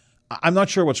 I'm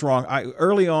not sure what's wrong.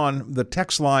 Early on, the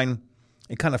text line,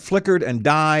 it kind of flickered and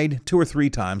died 2 or 3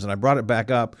 times, and I brought it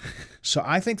back up. So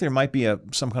I think there might be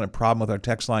some kind of problem with our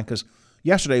text line, because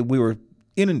yesterday we were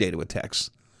inundated with texts.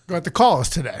 You have to call us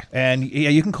today. And yeah,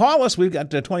 you can call us. We've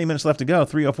got 20 minutes left to go.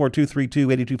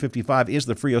 304-232-8255 is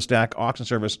the Frio Stack Auction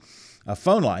Service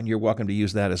phone line. You're welcome to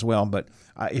use that as well. But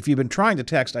if you've been trying to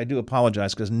text, I do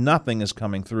apologize, because nothing is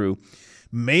coming through.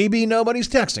 Maybe nobody's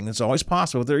texting. It's always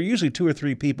possible. There are usually 2 or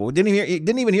 3 people. We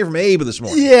didn't even hear from Abe this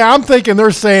morning. Yeah, I'm thinking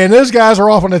they're saying those guys are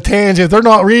off on a tangent. They're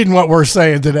not reading what we're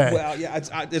saying today. Well, yeah,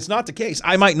 it's not the case.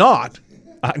 I might not.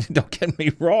 Don't get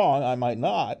me wrong. I might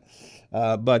not.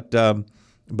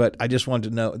 But I just wanted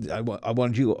to know. I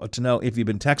wanted you to know, if you've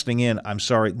been texting in, I'm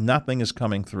sorry, nothing is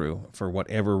coming through for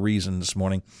whatever reason this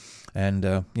morning,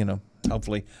 and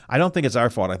hopefully, I don't think it's our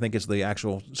fault. I think it's the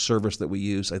actual service that we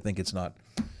use. I think it's not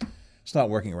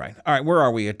working right. All right, where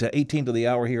are we at 18 to the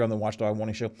hour here on the Watchdog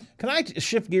Morning Show? Can I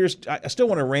shift gears? I still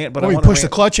want to rant, but I want to push the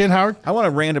clutch in, Howard. I want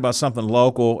to rant about something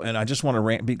local, and I just want to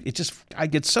rant. I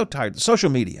get so tired. Social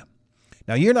media.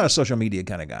 Now, you're not a social media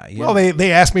kind of guy. Well,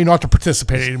 they asked me not to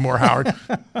participate anymore, Howard.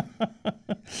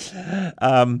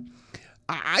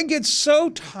 I get so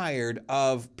tired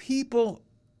of people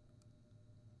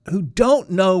who don't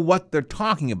know what they're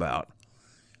talking about,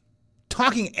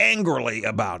 talking angrily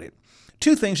about it.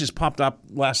 2 things just popped up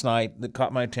last night that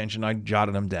caught my attention. I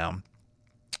jotted them down.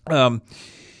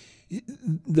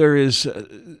 There's one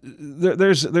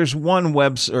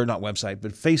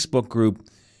Facebook group.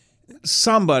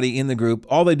 Somebody in the group,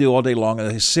 all they do all day long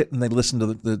is they sit and they listen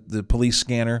to the police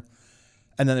scanner,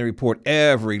 and then they report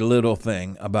every little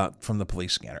thing from the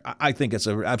police scanner. I think it's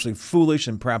an absolutely foolish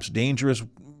and perhaps dangerous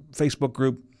Facebook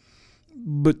group,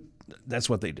 but that's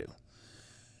what they do.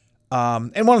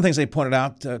 And one of the things they pointed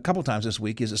out a couple times this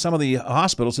week is that some of the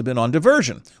hospitals have been on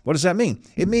diversion. What does that mean?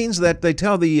 It means that they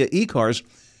tell the e-cars,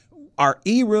 our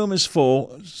e-room is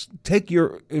full. Take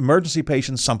your emergency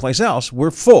patients someplace else.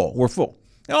 We're full. We're full.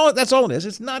 Oh, that's all it is.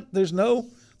 It's not. There's no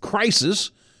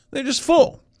crisis. They're just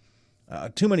full.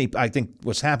 Too many. I think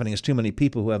what's happening is too many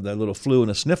people who have that little flu and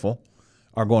a sniffle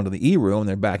are going to the e-room and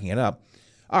they're backing it up.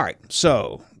 All right.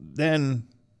 So then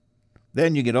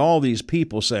you get all these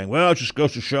people saying, well, it just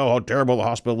goes to show how terrible the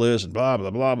hospital is and blah, blah,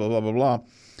 blah, blah, blah, blah, blah.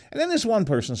 And then this one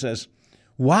person says,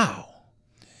 wow,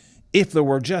 if there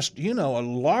were just, a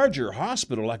larger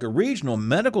hospital like a regional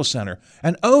medical center,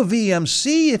 an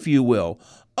OVMC, if you will.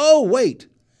 Oh, wait,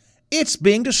 it's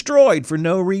being destroyed for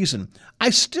no reason. I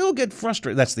still get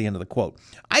frustrated. That's the end of the quote.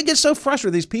 I get so frustrated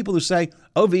with these people who say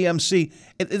OVMC.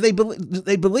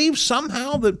 They believe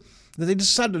somehow that they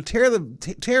decided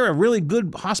to tear a really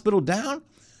good hospital down.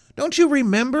 Don't you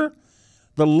remember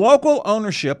the local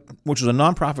ownership, which was a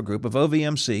nonprofit group of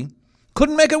OVMC,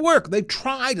 couldn't make it work. They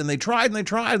tried and they tried and they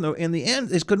tried, and in the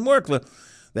end, it couldn't work. The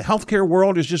healthcare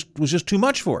world was just too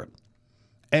much for it,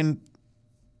 and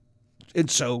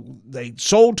so they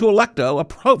sold to Electo,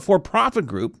 a for-profit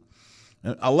group.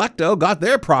 And Electo got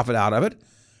their profit out of it,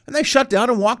 and they shut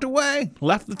down and walked away,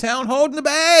 left the town holding the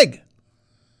bag.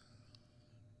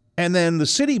 And then the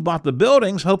city bought the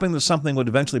buildings, hoping that something would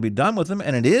eventually be done with them,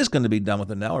 and it is going to be done with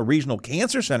them now. A regional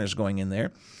cancer center is going in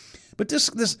there. But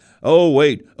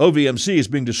OVMC is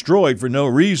being destroyed for no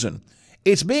reason.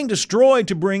 It's being destroyed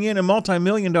to bring in a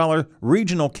multi-million-dollar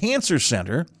regional cancer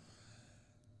center,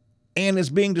 and it's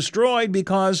being destroyed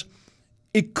because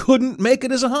it couldn't make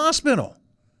it as a hospital.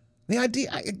 The idea,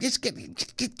 just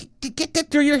get that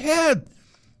through your head.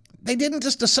 They didn't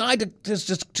just decide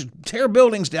to tear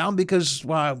buildings down because,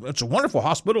 well, it's a wonderful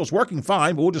hospital, it's working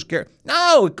fine, but we'll just care.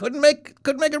 No, it couldn't make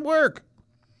it work.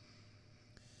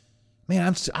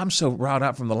 Man, I'm so riled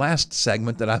up from the last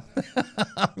segment that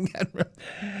I'm getting.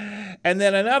 And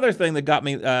then another thing that got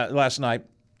me last night,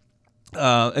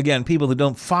 again, people who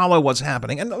don't follow what's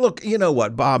happening. And look, you know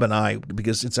what, Bob and I,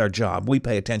 because it's our job, we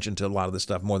pay attention to a lot of this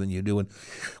stuff more than you do, and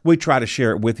we try to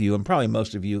share it with you, and probably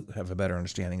most of you have a better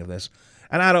understanding of this.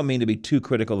 And I don't mean to be too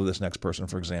critical of this next person,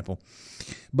 for example,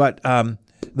 but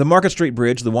the Market Street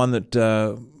Bridge, the one that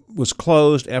was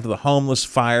closed after the homeless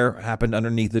fire happened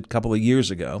underneath it a couple of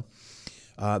years ago,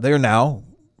 they are now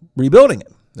rebuilding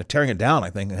it. They're tearing it down, I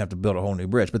think, and have to build a whole new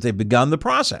bridge. But they've begun the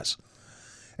process.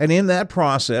 And in that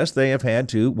process, they have had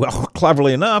to, well,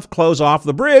 cleverly enough, close off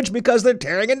the bridge because they're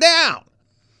tearing it down.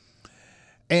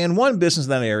 And one business in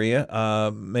that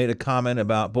area made a comment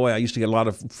about, boy, I used to get a lot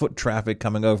of foot traffic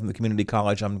coming over from the community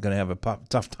college. I'm going to have a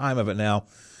tough time of it now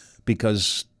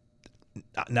because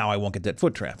now I won't get that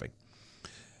foot traffic.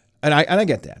 And I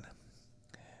get that.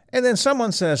 And then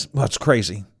someone says, well, it's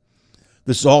crazy.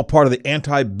 This is all part of the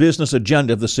anti-business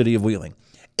agenda of the city of Wheeling.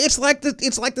 It's like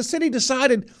the city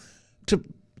decided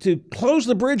to close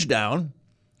the bridge down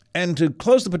and to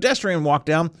close the pedestrian walk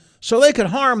down so they could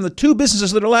harm the two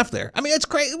businesses that are left there. I mean, it's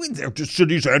crazy. The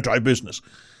city's anti-business.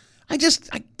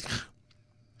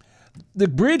 The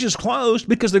bridge is closed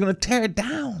because they're going to tear it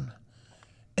down.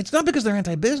 It's not because they're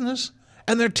anti-business,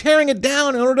 and they're tearing it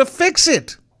down in order to fix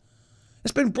it.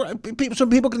 It's been so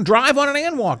people can drive on it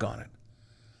and walk on it.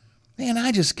 Man,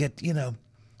 I just get,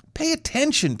 pay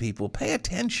attention, people. Pay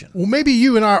attention. Well, maybe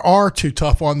you and I are too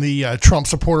tough on the Trump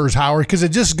supporters, Howard, because it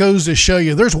just goes to show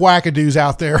you there's wackadoos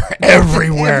out there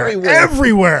everywhere.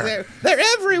 Everywhere. They're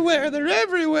everywhere. They're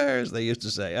everywhere, as they used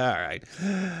to say. All right.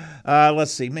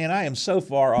 Let's see. Man, I am so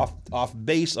far off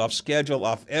base, off schedule,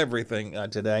 off everything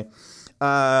today.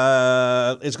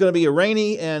 It's going to be a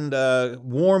rainy and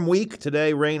warm week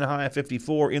today. Rain high of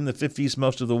 54, in the 50s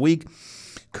most of the week.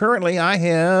 Currently, I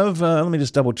have, let me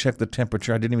just double check the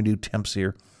temperature. I didn't even do temps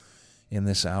here in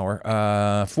this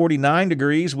hour. 49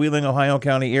 degrees, Wheeling, Ohio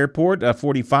County Airport.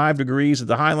 45 degrees at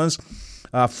the Highlands.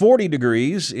 40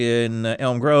 degrees in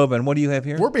Elm Grove. And what do you have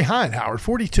here? We're behind, Howard,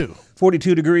 42.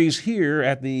 42 degrees here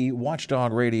at the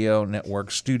Watchdog Radio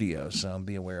Network studio, so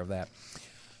be aware of that.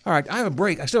 All right, I have a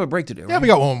break. I still have a break to do. Yeah, right? We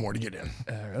got one more to get in.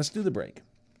 All right, let's do the break.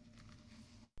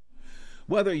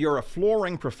 Whether you're a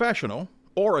flooring professional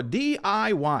or a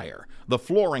DIYer, the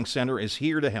Flooring Center is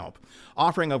here to help.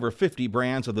 Offering over 50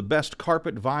 brands of the best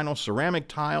carpet, vinyl, ceramic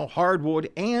tile, hardwood,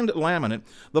 and laminate,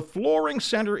 the Flooring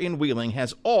Center in Wheeling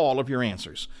has all of your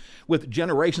answers. With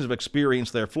generations of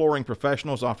experience, their flooring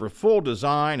professionals offer full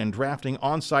design and drafting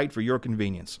on-site for your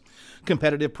convenience.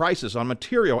 Competitive prices on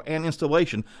material and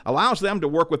installation allows them to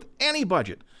work with any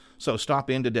budget. So stop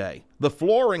in today. The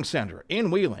Flooring Center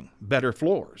in Wheeling. Better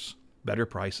floors, better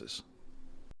prices.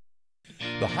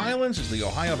 The Highlands is the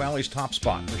Ohio Valley's top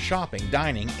spot for shopping,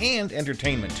 dining, and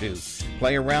entertainment, too.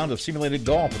 Play a round of simulated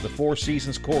golf at the Four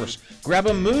Seasons course. Grab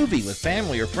a movie with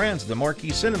family or friends at the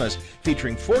Marquee Cinemas,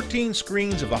 featuring 14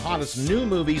 screens of the hottest new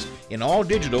movies in all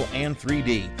digital and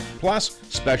 3D. Plus,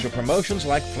 special promotions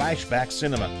like Flashback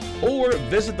Cinema. Or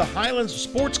visit the Highlands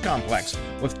Sports Complex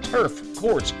with turf,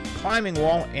 courts, climbing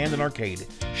wall, and an arcade.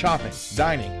 Shopping,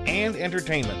 dining, and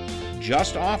entertainment.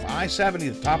 Just off I-70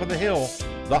 at the top of the hill,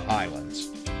 the Highlands.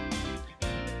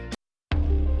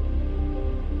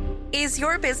 Is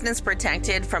your business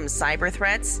protected from cyber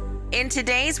threats? In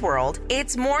today's world,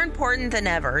 it's more important than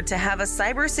ever to have a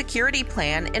cybersecurity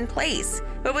plan in place.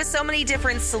 But with so many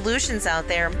different solutions out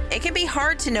there, it can be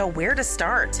hard to know where to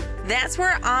start. That's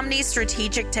where Omni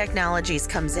Strategic Technologies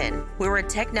comes in. We're a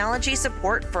technology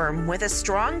support firm with a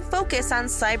strong focus on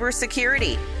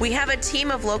cybersecurity. We have a team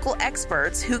of local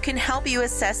experts who can help you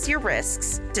assess your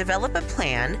risks, develop a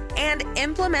plan, and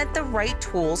implement the right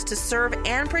tools to serve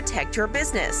and protect your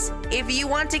business. If you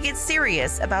want to get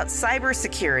serious about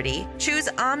cybersecurity, choose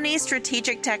Omni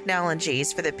Strategic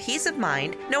Technologies for the peace of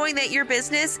mind knowing that your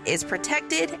business is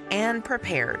protected and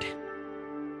prepared.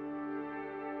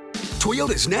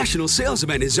 Toyota's national sales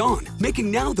event is on,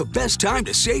 making now the best time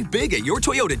to save big at your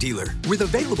Toyota dealer. With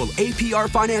available APR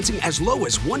financing as low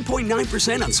as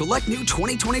 1.9% on select new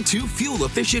 2022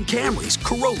 fuel-efficient Camrys,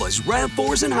 Corollas,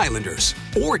 RAV4s, and Highlanders.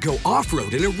 Or go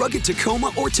off-road in a rugged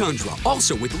Tacoma or Tundra,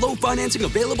 also with low financing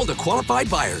available to qualified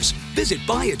buyers. Visit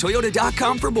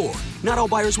buyatoyota.com for more. Not all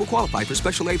buyers will qualify for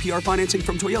special APR financing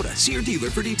from Toyota. See your dealer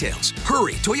for details.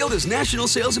 Hurry! Toyota's national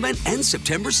sales event ends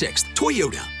September 6th.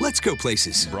 Toyota, let's go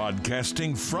places.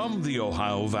 Broadcasting from the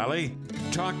Ohio Valley,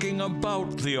 talking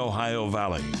about the Ohio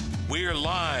Valley. We're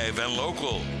live and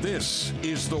local. This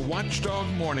is the Watchdog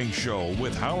Morning Show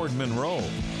with Howard Monroe.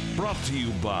 Brought to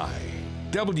you by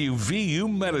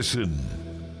WVU Medicine.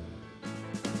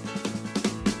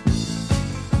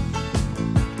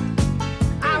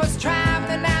 I was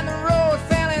traveling down the road,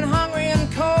 feeling hungry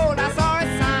and cold. I saw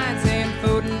a sign saying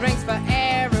food and drinks for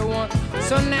everyone.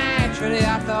 So naturally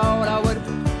I thought I would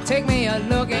take me a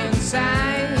look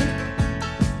inside.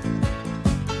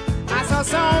 I saw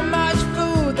so much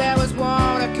food, there was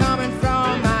water coming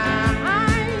from my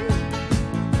eye.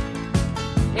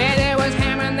 Yeah, there was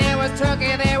ham and there was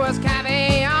turkey, there was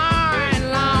caviar, and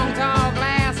long tall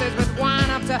glasses with wine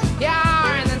up to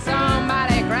yar. And then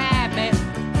somebody grabbed me,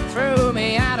 threw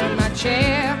me out of my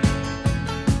chair,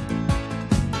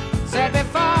 said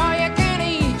before you can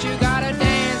eat you gotta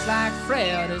dance like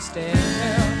Fred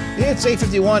Astaire. It's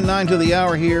 8:51, 9 to the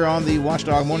hour here on the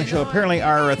Watchdog Morning Show. Apparently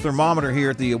our thermometer here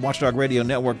at the Watchdog Radio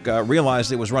Network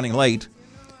realized it was running late,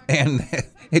 and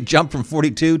it jumped from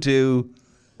 42 to...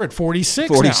 We're at 46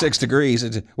 46 degrees.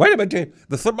 Wait a minute,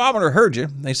 the thermometer heard you.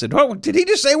 They said, oh, did he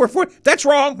just say we're 40? That's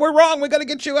wrong. We're wrong. We got to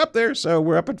get you up there. So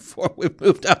we're up at 4. We've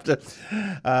moved up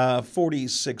to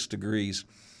 46 degrees.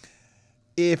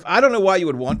 If I don't know why you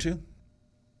would want to,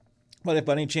 but if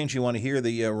by any chance you want to hear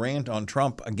the rant on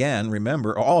Trump again,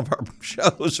 remember, all of our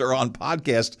shows are on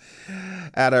podcast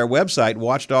at our website,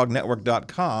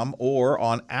 watchdognetwork.com, or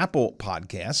on Apple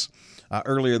Podcasts.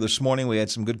 Earlier this morning, we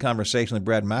had some good conversation with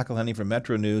Brad McElhenney from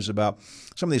Metro News about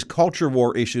some of these culture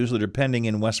war issues that are pending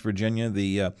in West Virginia,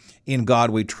 the In God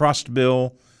We Trust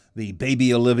bill, the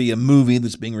Baby Olivia movie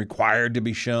that's being required to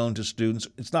be shown to students.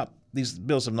 It's not; these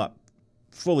bills have not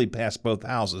fully passed both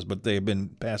houses, but they have been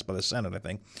passed by the Senate, I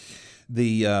think.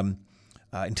 The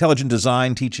intelligent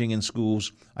design teaching in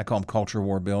schools, I call them culture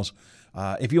war bills.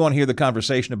 If you want to hear the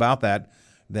conversation about that,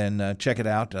 then check it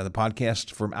out. The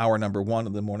podcast from hour number 1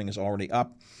 of the morning is already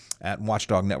up at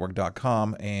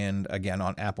watchdognetwork.com and, again,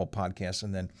 on Apple Podcasts.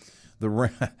 And then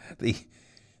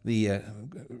the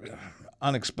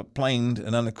unexplained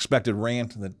and unexpected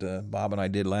rant that Bob and I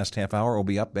did last half hour will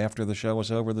be up after the show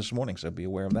is over this morning, so be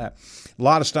aware of that. A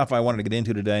lot of stuff I wanted to get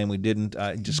into today, and we didn't.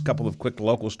 Just a couple of quick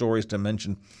local stories to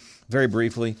mention very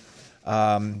briefly.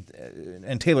 And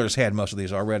Taylor's had most of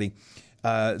these already.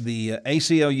 The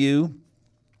ACLU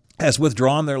has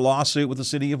withdrawn their lawsuit with the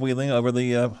city of Wheeling over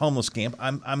the homeless camp.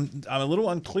 I'm a little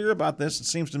unclear about this. It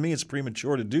seems to me it's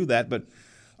premature to do that, but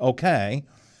okay.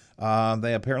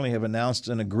 They apparently have announced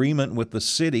an agreement with the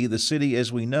city. The city,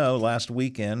 as we know, last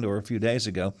weekend or a few days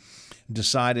ago,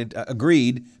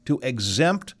 agreed to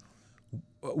exempt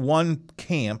one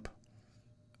camp,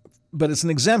 but it's an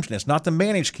exemption. It's not the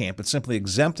managed camp. It's simply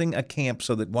exempting a camp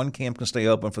so that one camp can stay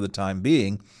open for the time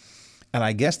being. And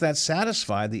I guess that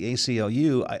satisfied the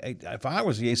ACLU. If I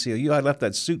was the ACLU, I'd left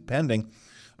that suit pending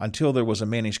until there was a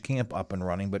managed camp up and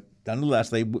running. But nonetheless,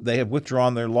 they have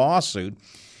withdrawn their lawsuit.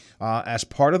 As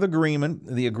part of the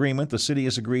agreement, the city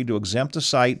has agreed to exempt the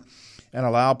site and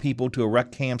allow people to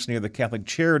erect camps near the Catholic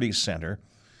Charities Center.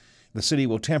 The city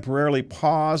will temporarily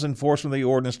pause enforcement of the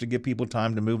ordinance to give people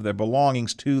time to move their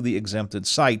belongings to the exempted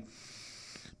site.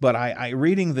 But I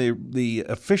reading the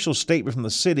official statement from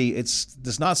the city, it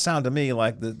does not sound to me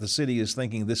like the city is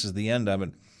thinking this is the end of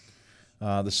it.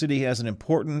 The city has an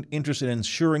important interest in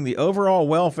ensuring the overall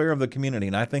welfare of the community,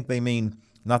 and I think they mean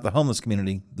not the homeless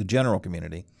community, the general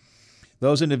community.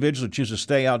 Those individuals who choose to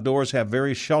stay outdoors have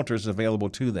various shelters available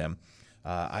to them.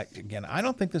 I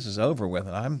don't think this is over with,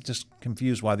 and I'm just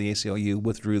confused why the ACLU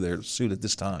withdrew their suit at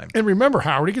this time. And remember,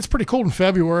 Howard, it gets pretty cold in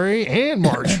February and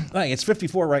March. Hey, it's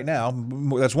 54 right now.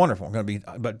 That's wonderful. Going to be,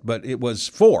 but it was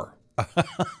 4,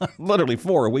 literally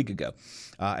 4 a week ago,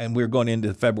 and we're going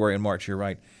into February and March. You're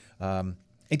right.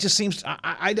 It just seems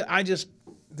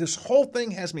this whole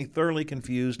thing has me thoroughly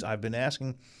confused. I've been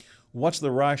asking, what's the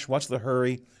rush? What's the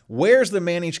hurry? Where's the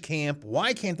managed camp?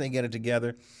 Why can't they get it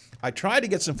together? I tried to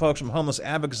get some folks from homeless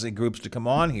advocacy groups to come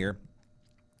on here,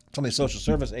 some of these social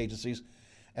service agencies,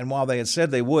 and while they had said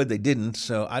they would, they didn't.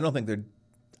 So I don't think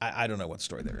I don't know what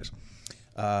story there is.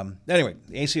 Anyway,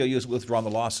 the ACLU has withdrawn the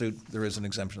lawsuit. There is an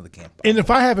exemption of the camp. And if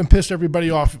I haven't pissed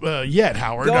everybody off yet,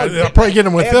 Howard, I'll probably get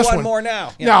them with this one. More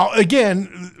now. Yeah. Now,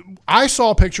 again, I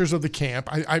saw pictures of the camp.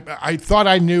 I thought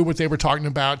I knew what they were talking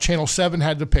about. Channel 7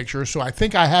 had the picture, so I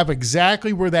think I have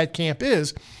exactly where that camp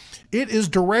is. It is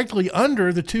directly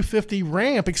under the 250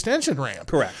 ramp, extension ramp.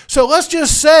 Correct. So let's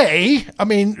just say,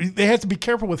 they have to be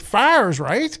careful with fires,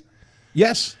 right?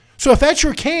 Yes. So if that's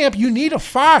your camp, you need a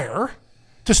fire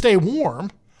to stay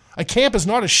warm. A camp is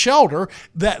not a shelter.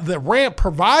 That the ramp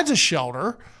provides a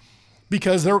shelter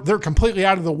because they're completely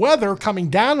out of the weather coming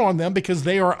down on them because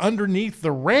they are underneath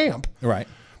the ramp. Right.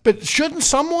 But shouldn't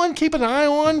someone keep an eye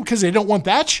on, because they don't want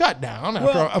that shut down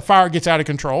after a fire gets out of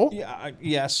control? Yeah.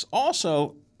 Yes.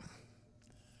 Also,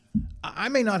 I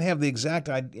may not have the exact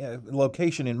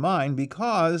location in mind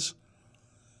because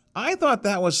I thought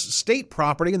that was state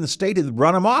property and the state had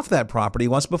run them off that property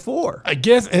once before. I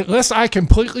guess, unless I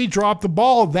completely dropped the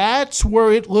ball, that's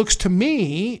where it looks to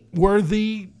me where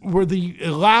the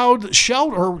allowed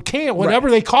shelter or camp, whatever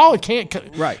they call it,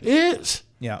 is.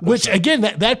 Yeah. Which, again,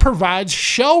 that provides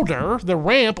shelter. The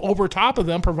ramp over top of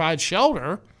them provides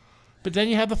shelter. But then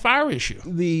you have the fire issue.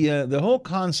 The whole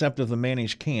concept of the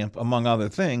managed camp, among other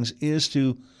things, is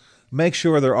to make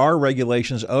sure there are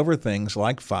regulations over things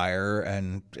like fire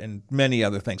and many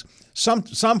other things. Some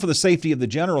for the safety of the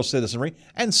general citizenry,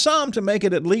 and some to make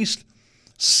it at least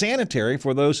sanitary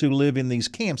for those who live in these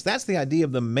camps. That's the idea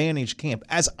of the managed camp,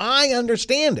 as I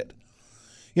understand it.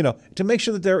 To make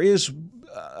sure that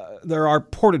there are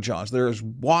porta-johns, there is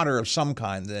water of some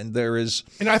kind, and there is...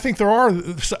 And I think there are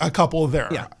a couple there.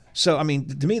 Yeah. So, to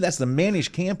me, that's the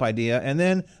managed camp idea. And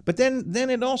then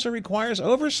it also requires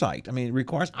oversight. It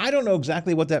requires, I don't know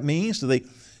exactly what that means. Does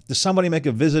somebody make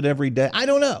a visit every day? I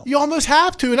don't know. You almost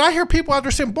have to. And I hear people out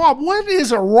there saying, Bob, what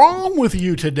is wrong with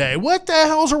you today? What the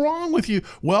hell's wrong with you?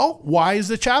 Well, why is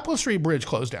the Chaplain Street Bridge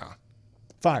closed down?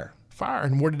 Fire.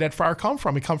 And where did that fire come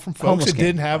from? It come from folks that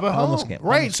didn't have a home. Camp.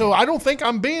 Right. So I don't think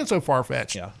I'm being so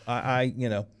far-fetched. Yeah.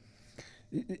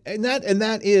 And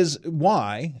that is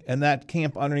why, and that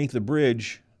camp underneath the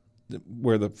bridge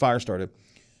where the fire started,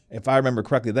 if I remember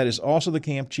correctly, that is also the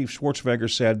camp Chief Schwarzenegger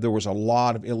said there was a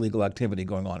lot of illegal activity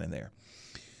going on in there.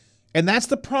 And that's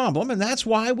the problem, and that's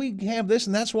why we have this,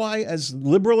 and that's why, as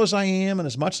liberal as I am and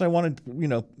as much as I want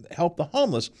to, help the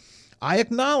homeless, I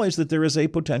acknowledge that there is they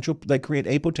create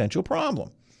a potential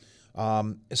problem.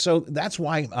 So that's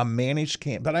why a managed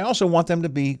camp. But I also want them to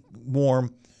be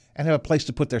warm and have a place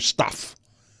to put their stuff.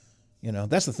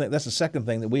 That's the thing. That's the second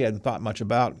thing that we hadn't thought much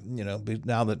about.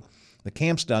 Now that the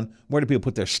camp's done, where do people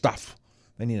put their stuff?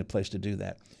 They need a place to do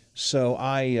that. So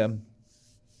I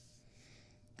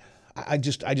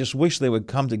just wish they would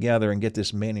come together and get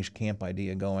this managed camp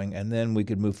idea going, and then we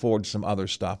could move forward to some other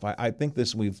stuff. I think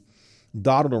we've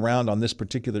dawdled around on this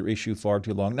particular issue far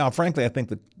too long. Now, frankly, I think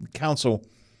the council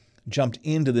jumped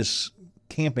into this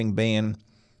camping ban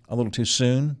a little too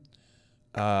soon.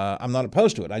 I'm not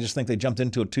opposed to it. I just think they jumped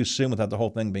into it too soon without the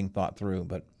whole thing being thought through,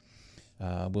 but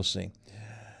we'll see.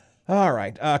 All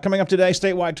right. Coming up today,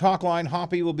 statewide talk line.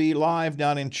 Hoppy will be live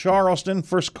down in Charleston.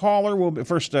 First guest will be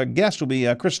Chris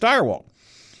Steyerwalt.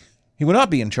 He will not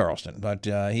be in Charleston, but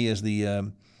he is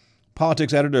the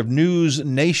politics editor of News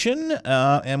Nation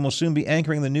and will soon be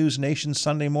anchoring the News Nation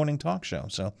Sunday morning talk show.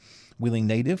 So, Wheeling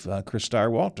native, Chris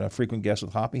Steyerwalt, a frequent guest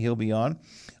with Hoppy, he'll be on.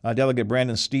 Delegate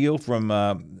Brandon Steele from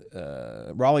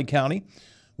Raleigh County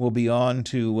will be on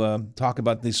to talk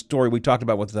about the story we talked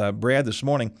about with Brad this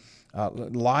morning,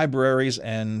 libraries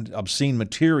and obscene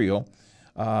material.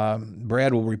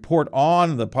 Brad will report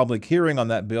on the public hearing on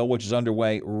that bill, which is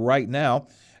underway right now.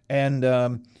 And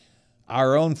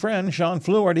our own friend, Sean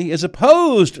Fluharty, is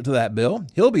opposed to that bill.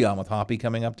 He'll be on with Hoppy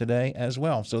coming up today as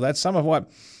well. So that's some of what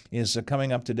is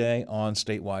coming up today on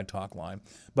Statewide Talk Line.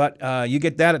 But you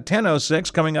get that at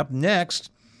 10:06 coming up next.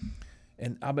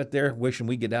 And I bet they're wishing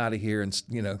we get out of here, and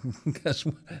because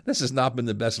this has not been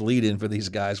the best lead-in for these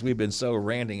guys. We've been so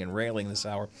ranting and railing this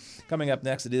hour. Coming up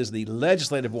next, it is the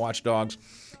Legislative Watchdogs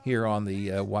here on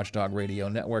the Watchdog Radio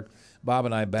Network. Bob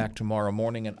and I back tomorrow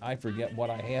morning, and I forget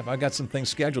what I have. I got some things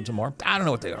scheduled tomorrow. I don't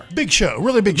know what they are. Big show,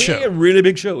 really big show. Yeah, really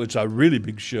big show. It's a really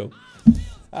big show.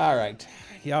 All right.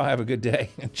 Y'all have a good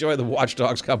day. Enjoy the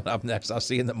Watchdogs coming up next. I'll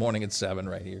see you in the morning at 7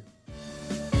 right here.